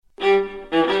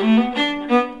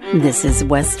This is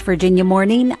West Virginia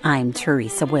Morning. I'm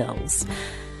Teresa Wills.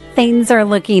 Things are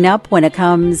looking up when it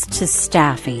comes to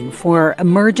staffing for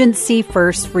emergency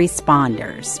first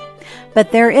responders.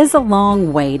 But there is a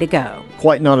long way to go.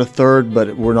 Quite not a third,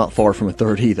 but we're not far from a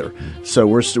third either. So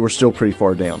we're still pretty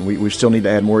far down. We still need to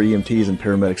add more EMTs and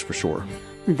paramedics for sure.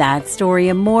 That story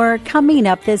and more coming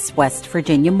up this West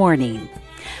Virginia Morning.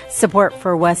 Support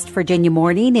for West Virginia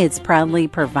Morning is proudly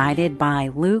provided by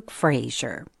Luke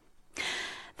Frazier.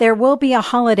 There will be a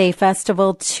holiday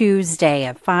festival Tuesday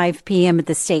at 5 p.m. at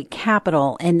the state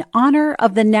capitol in honor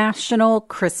of the National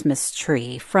Christmas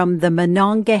Tree from the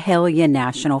Monongahela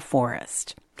National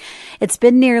Forest. It's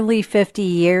been nearly 50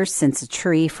 years since a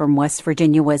tree from West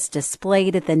Virginia was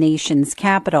displayed at the nation's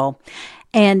capital.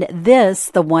 And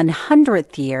this, the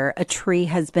 100th year, a tree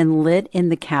has been lit in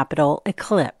the Capitol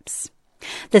eclipse.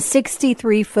 The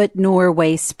 63-foot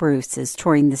Norway spruce is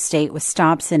touring the state with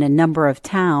stops in a number of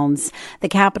towns. The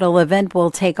Capitol event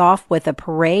will take off with a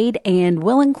parade and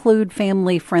will include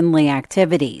family-friendly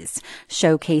activities,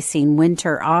 showcasing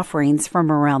winter offerings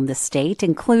from around the state,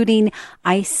 including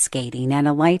ice skating and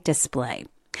a light display.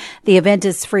 The event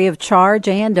is free of charge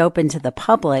and open to the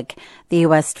public. The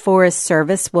U.S. Forest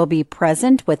Service will be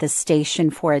present with a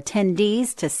station for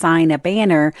attendees to sign a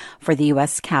banner for the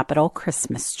U.S. Capitol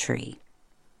Christmas tree.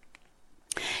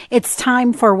 It's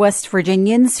time for West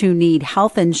Virginians who need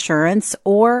health insurance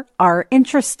or are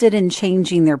interested in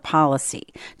changing their policy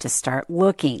to start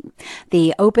looking.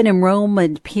 The open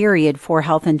enrollment period for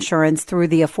health insurance through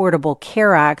the Affordable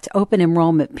Care Act open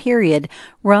enrollment period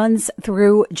runs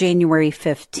through January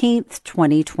 15th,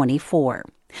 2024.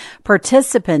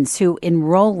 Participants who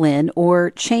enroll in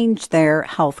or change their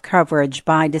health coverage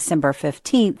by December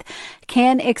 15th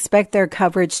can expect their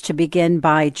coverage to begin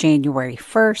by January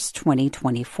 1st,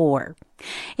 2024.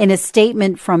 In a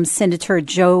statement from Senator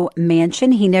Joe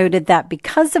Manchin, he noted that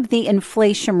because of the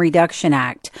Inflation Reduction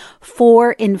Act,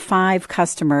 4 in 5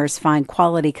 customers find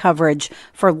quality coverage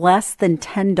for less than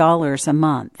 $10 a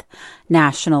month.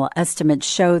 National estimates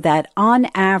show that, on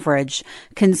average,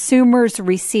 consumers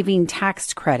receiving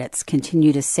tax credits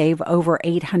continue to save over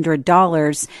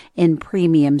 $800 in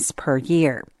premiums per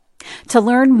year. To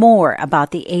learn more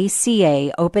about the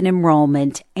ACA open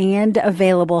enrollment and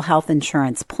available health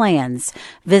insurance plans,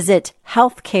 visit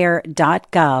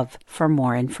healthcare.gov for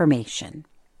more information.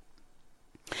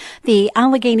 The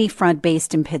Allegheny Front,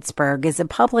 based in Pittsburgh, is a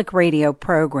public radio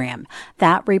program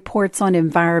that reports on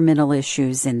environmental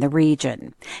issues in the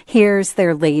region. Here's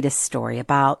their latest story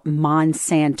about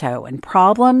Monsanto and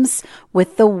problems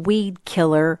with the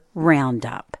Weedkiller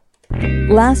Roundup.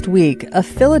 Last week, a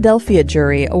Philadelphia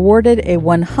jury awarded a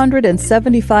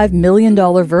 $175 million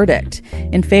verdict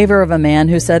in favor of a man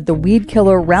who said the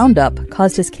Weedkiller Roundup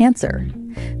caused his cancer.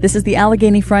 This is the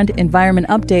Allegheny Front Environment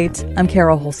Update. I'm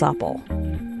Carol Holsapple.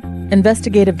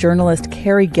 Investigative journalist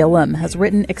Carrie Gillum has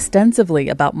written extensively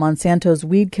about Monsanto's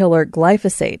weedkiller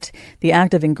glyphosate, the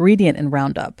active ingredient in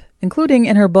Roundup, including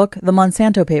in her book, The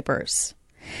Monsanto Papers.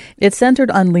 It centered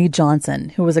on Lee Johnson,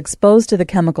 who was exposed to the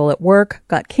chemical at work,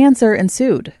 got cancer, and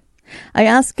sued. I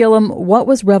asked Gillum what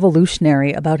was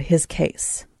revolutionary about his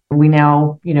case. We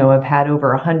now, have had over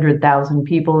 100,000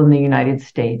 people in the United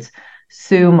States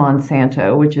sue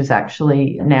Monsanto, which is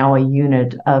actually now a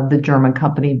unit of the German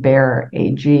company Bayer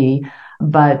AG.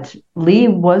 But Lee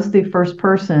was the first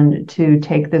person to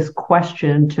take this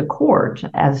question to court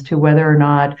as to whether or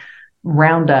not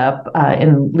Roundup,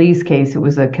 in Lee's case, it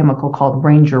was a chemical called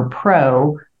Ranger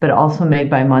Pro, but also made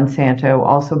by Monsanto,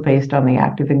 also based on the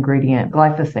active ingredient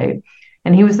glyphosate.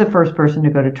 And he was the first person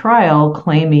to go to trial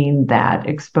claiming that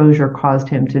exposure caused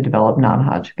him to develop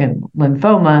non-Hodgkin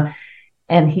lymphoma.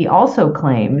 And he also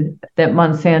claimed that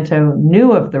Monsanto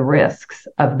knew of the risks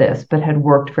of this, but had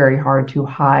worked very hard to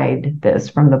hide this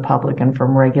from the public and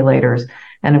from regulators.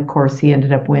 And of course, he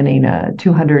ended up winning a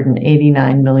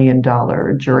 $289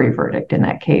 million jury verdict in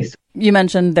that case. You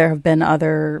mentioned there have been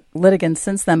other litigants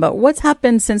since then, but what's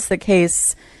happened since the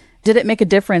case? Did it make a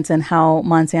difference in how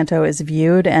Monsanto is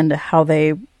viewed and how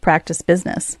they practice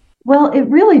business? Well, it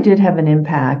really did have an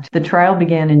impact. The trial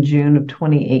began in June of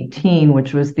 2018,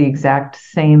 which was the exact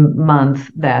same month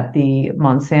that the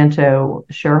Monsanto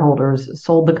shareholders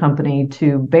sold the company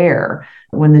to Bayer.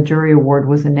 When the jury award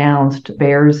was announced,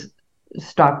 Bayer's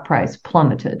stock price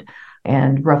plummeted,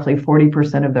 and roughly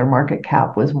 40% of their market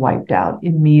cap was wiped out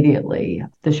immediately.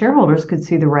 The shareholders could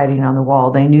see the writing on the wall.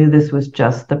 They knew this was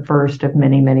just the first of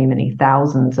many, many, many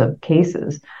thousands of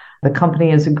cases. The company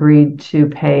has agreed to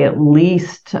pay at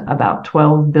least about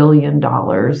 $12 billion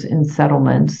in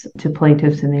settlements to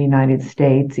plaintiffs in the United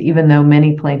States, even though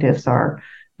many plaintiffs are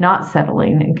not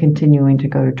settling and continuing to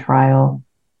go to trial.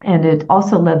 And it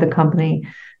also led the company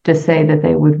to say that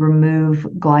they would remove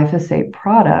glyphosate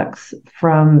products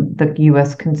from the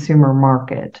U.S. consumer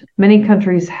market. Many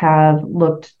countries have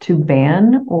looked to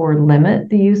ban or limit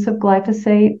the use of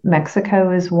glyphosate.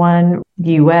 Mexico is one.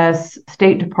 The U.S.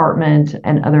 State Department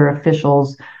and other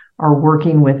officials are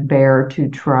working with Bayer to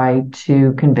try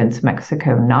to convince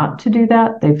Mexico not to do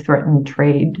that. They've threatened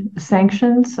trade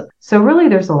sanctions. So really,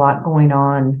 there's a lot going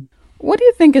on. What do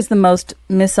you think is the most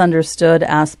misunderstood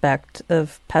aspect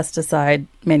of pesticide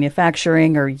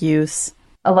manufacturing or use?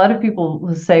 A lot of people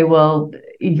will say, well,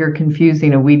 you're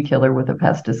confusing a weed killer with a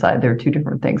pesticide. They're two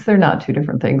different things. They're not two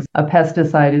different things. A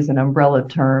pesticide is an umbrella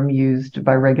term used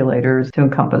by regulators to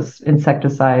encompass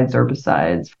insecticides,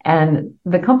 herbicides. And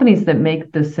the companies that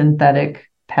make the synthetic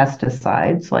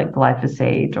pesticides like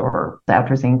glyphosate or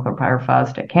atrazine,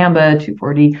 chlorpyrifos, dicamba,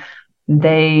 2,4-D,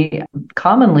 they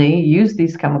commonly use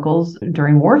these chemicals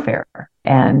during warfare.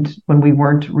 And when we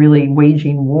weren't really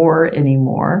waging war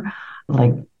anymore,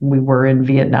 like we were in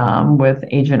Vietnam with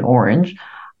Agent Orange,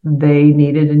 they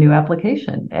needed a new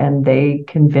application. And they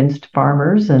convinced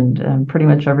farmers and pretty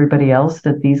much everybody else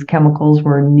that these chemicals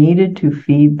were needed to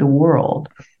feed the world.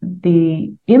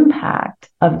 The impact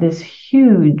of this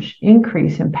huge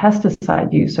increase in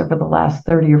pesticide use over the last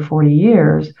 30 or 40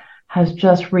 years has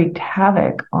just wreaked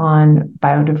havoc on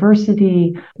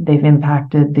biodiversity. They've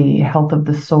impacted the health of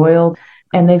the soil,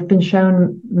 and they've been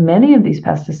shown many of these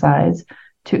pesticides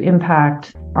to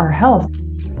impact our health.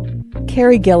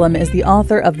 Carrie Gillum is the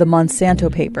author of the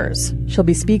Monsanto Papers. She'll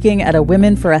be speaking at a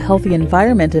Women for a Healthy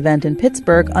Environment event in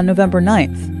Pittsburgh on November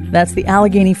 9th. That's the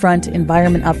Allegheny Front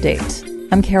Environment Update.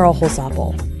 I'm Carol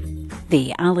Holzapfel.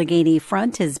 The Allegheny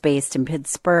Front is based in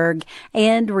Pittsburgh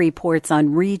and reports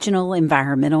on regional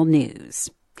environmental news.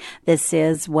 This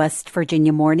is West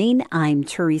Virginia Morning. I'm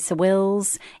Teresa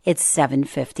Wills. It's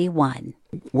 7:51.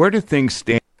 Where do things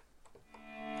stand?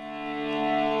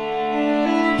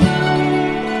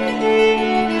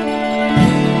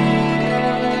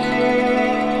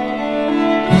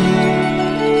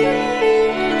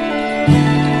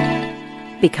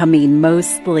 Becoming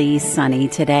mostly sunny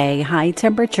today, high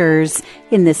temperatures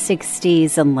in the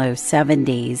 60s and low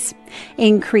 70s.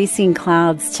 Increasing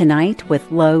clouds tonight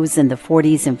with lows in the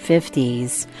 40s and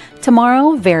 50s.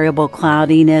 Tomorrow, variable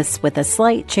cloudiness with a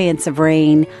slight chance of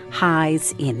rain,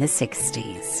 highs in the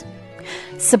 60s.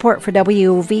 Support for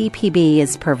WVPB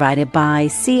is provided by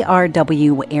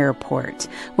CRW Airport,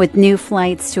 with new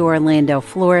flights to Orlando,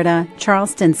 Florida,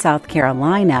 Charleston, South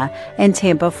Carolina, and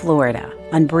Tampa, Florida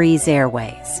on Breeze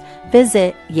Airways.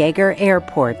 Visit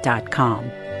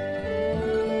YeagerAirport.com.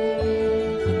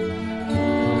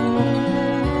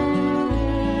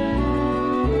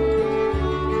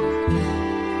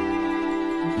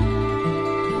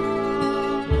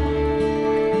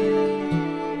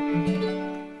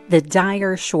 The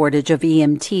dire shortage of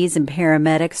EMTs and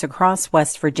paramedics across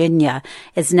West Virginia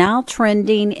is now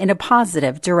trending in a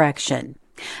positive direction.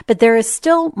 But there is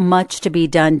still much to be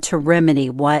done to remedy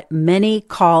what many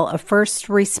call a first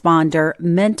responder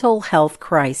mental health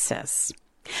crisis.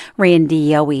 Randy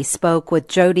Yowie spoke with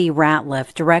Jody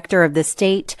Ratliff, director of the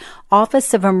State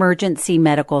Office of Emergency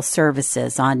Medical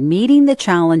Services, on meeting the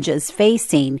challenges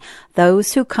facing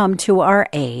those who come to our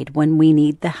aid when we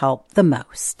need the help the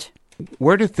most.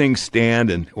 Where do things stand,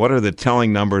 and what are the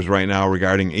telling numbers right now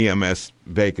regarding EMS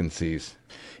vacancies?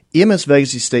 EMS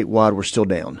vacancies statewide, we're still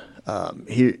down.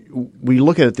 Here, we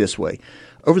look at it this way.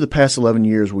 Over the past 11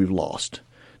 years, we've lost.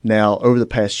 Now, over the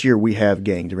past year, we have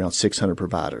gained around 600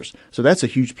 providers. So that's a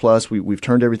huge plus. We've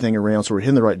turned everything around, so we're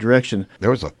heading the right direction. There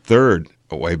was a third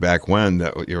way back when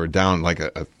that you were down like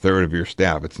a third of your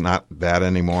staff. It's not that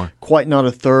anymore? Quite not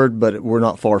a third, but we're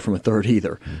not far from a third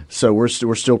either. So we're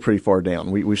still pretty far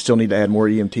down. We still need to add more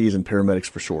EMTs and paramedics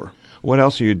for sure. What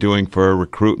else are you doing for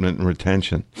recruitment and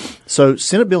retention? So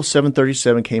Senate Bill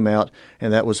 737 came out,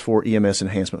 and that was for EMS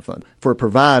Enhancement Fund. For a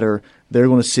provider, they're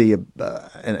going to see, and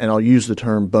I'll use the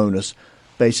term bonus,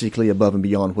 basically above and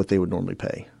beyond what they would normally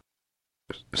pay.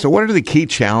 So what are the key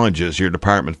challenges your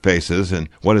department faces, and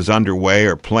what is underway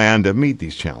or planned to meet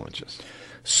these challenges?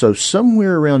 So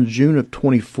somewhere around June of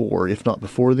 24, if not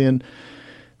before then,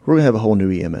 we're going to have a whole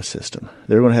new EMS system.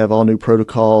 They're going to have all new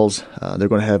protocols. They're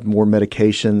going to have more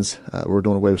medications. We're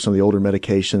doing away with some of the older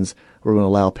medications. We're going to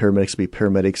allow paramedics to be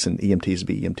paramedics and EMTs to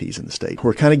be EMTs in the state.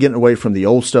 We're kind of getting away from the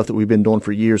old stuff that we've been doing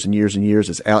for years and years and years.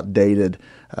 It's outdated.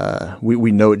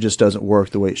 We know it just doesn't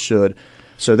work the way it should.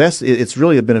 So it's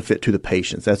really a benefit to the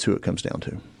patients. That's who it comes down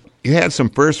to. You had some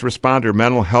first responder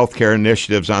mental health care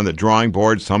initiatives on the drawing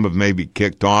board. Some have maybe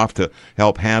kicked off to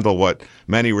help handle what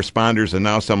many responders and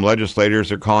now some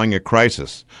legislators are calling a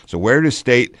crisis. So where do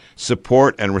state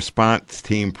support and response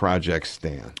team projects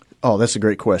stand? Oh, that's a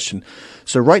great question.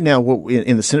 So right now,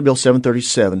 in the Senate Bill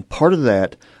 737, part of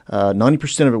that,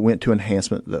 90% of it went to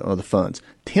enhancement of the funds.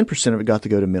 10% of it got to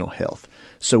go to mental health.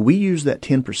 So we use that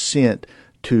 10%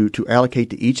 to allocate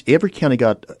to each. Every county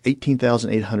got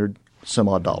 $18,800 some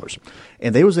odd dollars,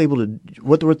 and they was able to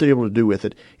what they're able to do with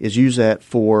it is use that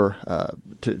for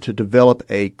to develop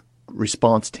a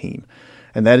response team,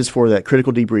 and that is for that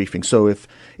critical debriefing. So if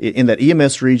in that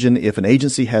EMS region, if an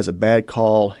agency has a bad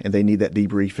call and they need that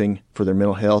debriefing for their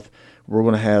mental health, we're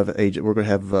going to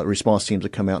have response teams that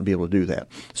come out and be able to do that.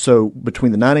 So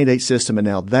between the 988 system and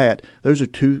now those are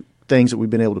two things that we've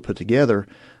been able to put together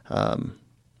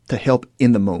to help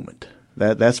in the moment.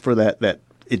 That's for that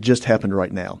it just happened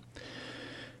right now.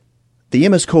 The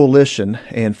EMS Coalition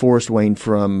and Forrest Wayne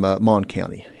from Mon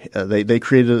County, they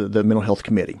created the Mental Health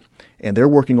Committee, and they're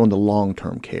working on the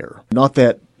long-term care. Not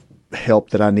that help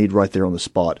that I need right there on the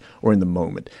spot or in the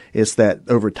moment. It's that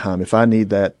over time, if I need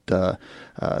that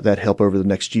help over the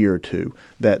next year or two,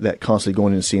 that constantly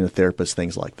going in and seeing a therapist,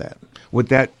 things like that. Would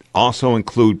that also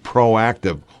include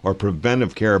proactive or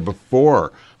preventive care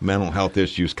before mental health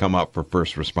issues come up for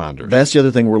first responders? That's the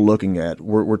other thing we're looking at.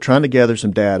 We're trying to gather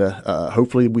some data.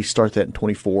 Hopefully we start that in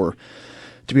 24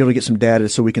 to be able to get some data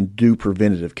so we can do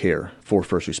preventative care for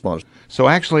first responders. So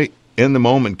actually, in the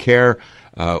moment care,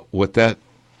 with that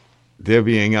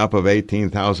divvying up of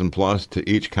 18,000 plus to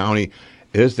each county,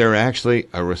 is there actually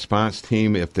a response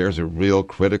team if there's a real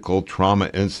critical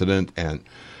trauma incident and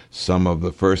some of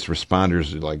the first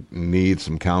responders need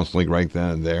some counseling right then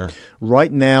and there?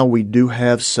 Right now, we do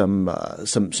have some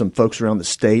folks around the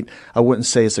state. I wouldn't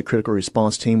say it's a critical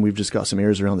response team. We've just got some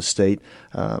areas around the state,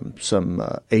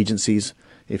 some agencies,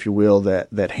 if you will,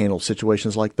 that handle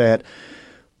situations like that.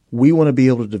 We want to be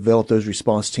able to develop those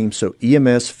response teams so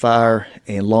EMS, fire,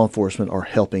 and law enforcement are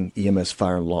helping EMS,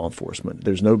 fire, and law enforcement.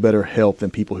 There's no better help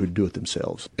than people who do it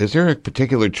themselves. Is there a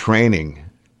particular training,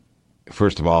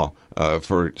 first of all,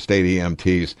 for state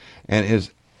EMTs, and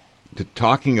is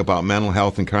talking about mental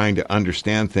health and trying to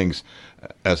understand things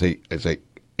as a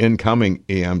incoming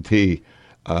EMT,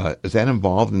 is that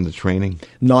involved in the training?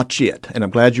 Not yet, and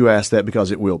I'm glad you asked that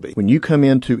because it will be. When you come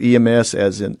into EMS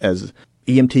as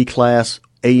EMT class,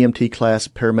 AEMT class,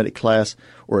 paramedic class,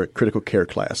 or a critical care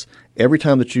class, every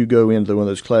time that you go into one of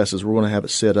those classes, we're going to have it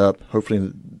set up,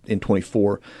 hopefully in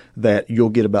 24, that you'll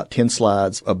get about 10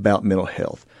 slides about mental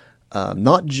health.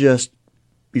 Not just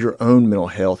your own mental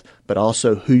health, but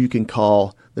also who you can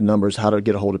call, the numbers, how to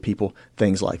get a hold of people,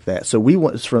 things like that. So we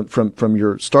want from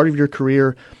your start of your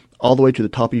career all the way to the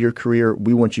top of your career,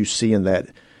 we want you seeing that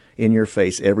in your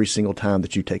face every single time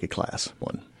that you take a class.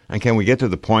 And can we get to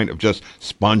the point of just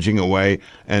sponging away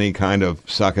any kind of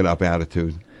suck-it-up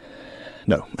attitude?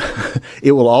 No.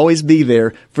 It will always be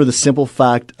there for the simple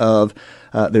fact of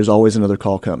there's always another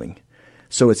call coming.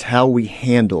 So it's how we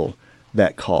handle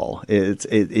that call.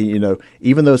 Even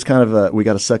though it's kind of we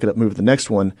got to suck it up, move to the next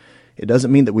one, it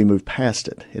doesn't mean that we move past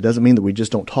it. It doesn't mean that we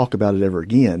just don't talk about it ever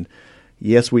again.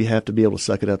 Yes, we have to be able to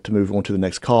suck it up to move on to the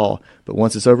next call, but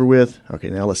once it's over with, okay,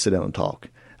 now let's sit down and talk.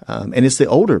 And it's the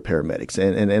older paramedics,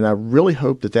 and I really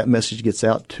hope that message gets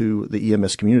out to the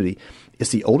EMS community.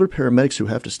 It's the older paramedics who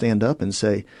have to stand up and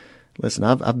say, listen,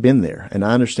 I've been there, and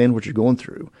I understand what you're going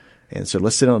through. And so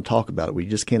let's sit down and talk about it. We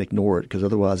just can't ignore it because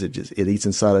otherwise it eats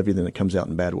inside of you and it comes out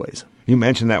in bad ways. You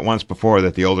mentioned that once before,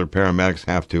 that the older paramedics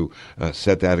have to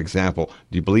set that example.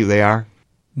 Do you believe they are?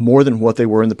 More than what they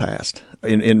were in the past.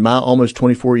 In my almost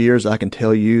 24 years, I can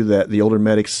tell you that the older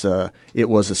medics, it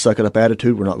was a suck-it-up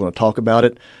attitude. We're not going to talk about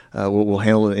it. We'll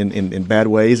handle it in bad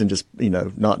ways and just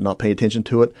not pay attention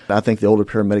to it. I think the older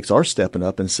paramedics are stepping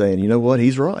up and saying, you know what,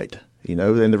 he's right.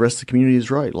 And the rest of the community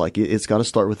is right. It's got to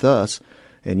start with us.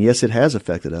 And yes, it has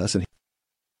affected us.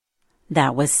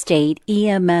 That was State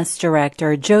EMS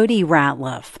Director Jody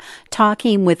Ratliff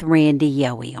talking with Randy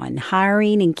Yohe on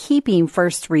hiring and keeping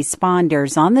first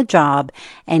responders on the job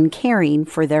and caring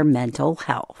for their mental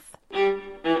health.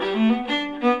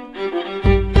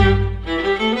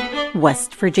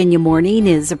 West Virginia Morning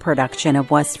is a production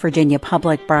of West Virginia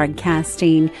Public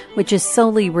Broadcasting, which is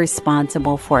solely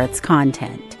responsible for its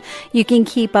content. You can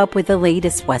keep up with the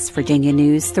latest West Virginia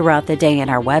news throughout the day at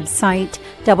our website,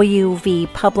 wvpublic.org.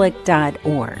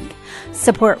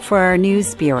 Support for our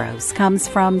news bureaus comes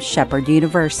from Shepherd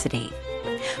University.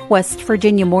 West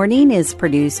Virginia Morning is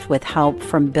produced with help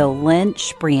from Bill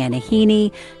Lynch, Brianna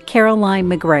Heaney, Caroline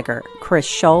McGregor, Chris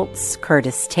Schultz,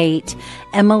 Curtis Tate,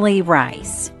 Emily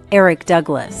Rice, Eric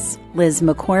Douglas, Liz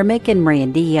McCormick, and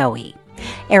Randy Yohe.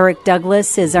 Eric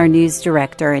Douglas is our news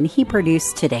director, and he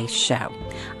produced today's show.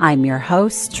 I'm your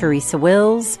host, Teresa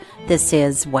Wills. This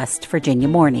is West Virginia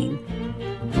Morning.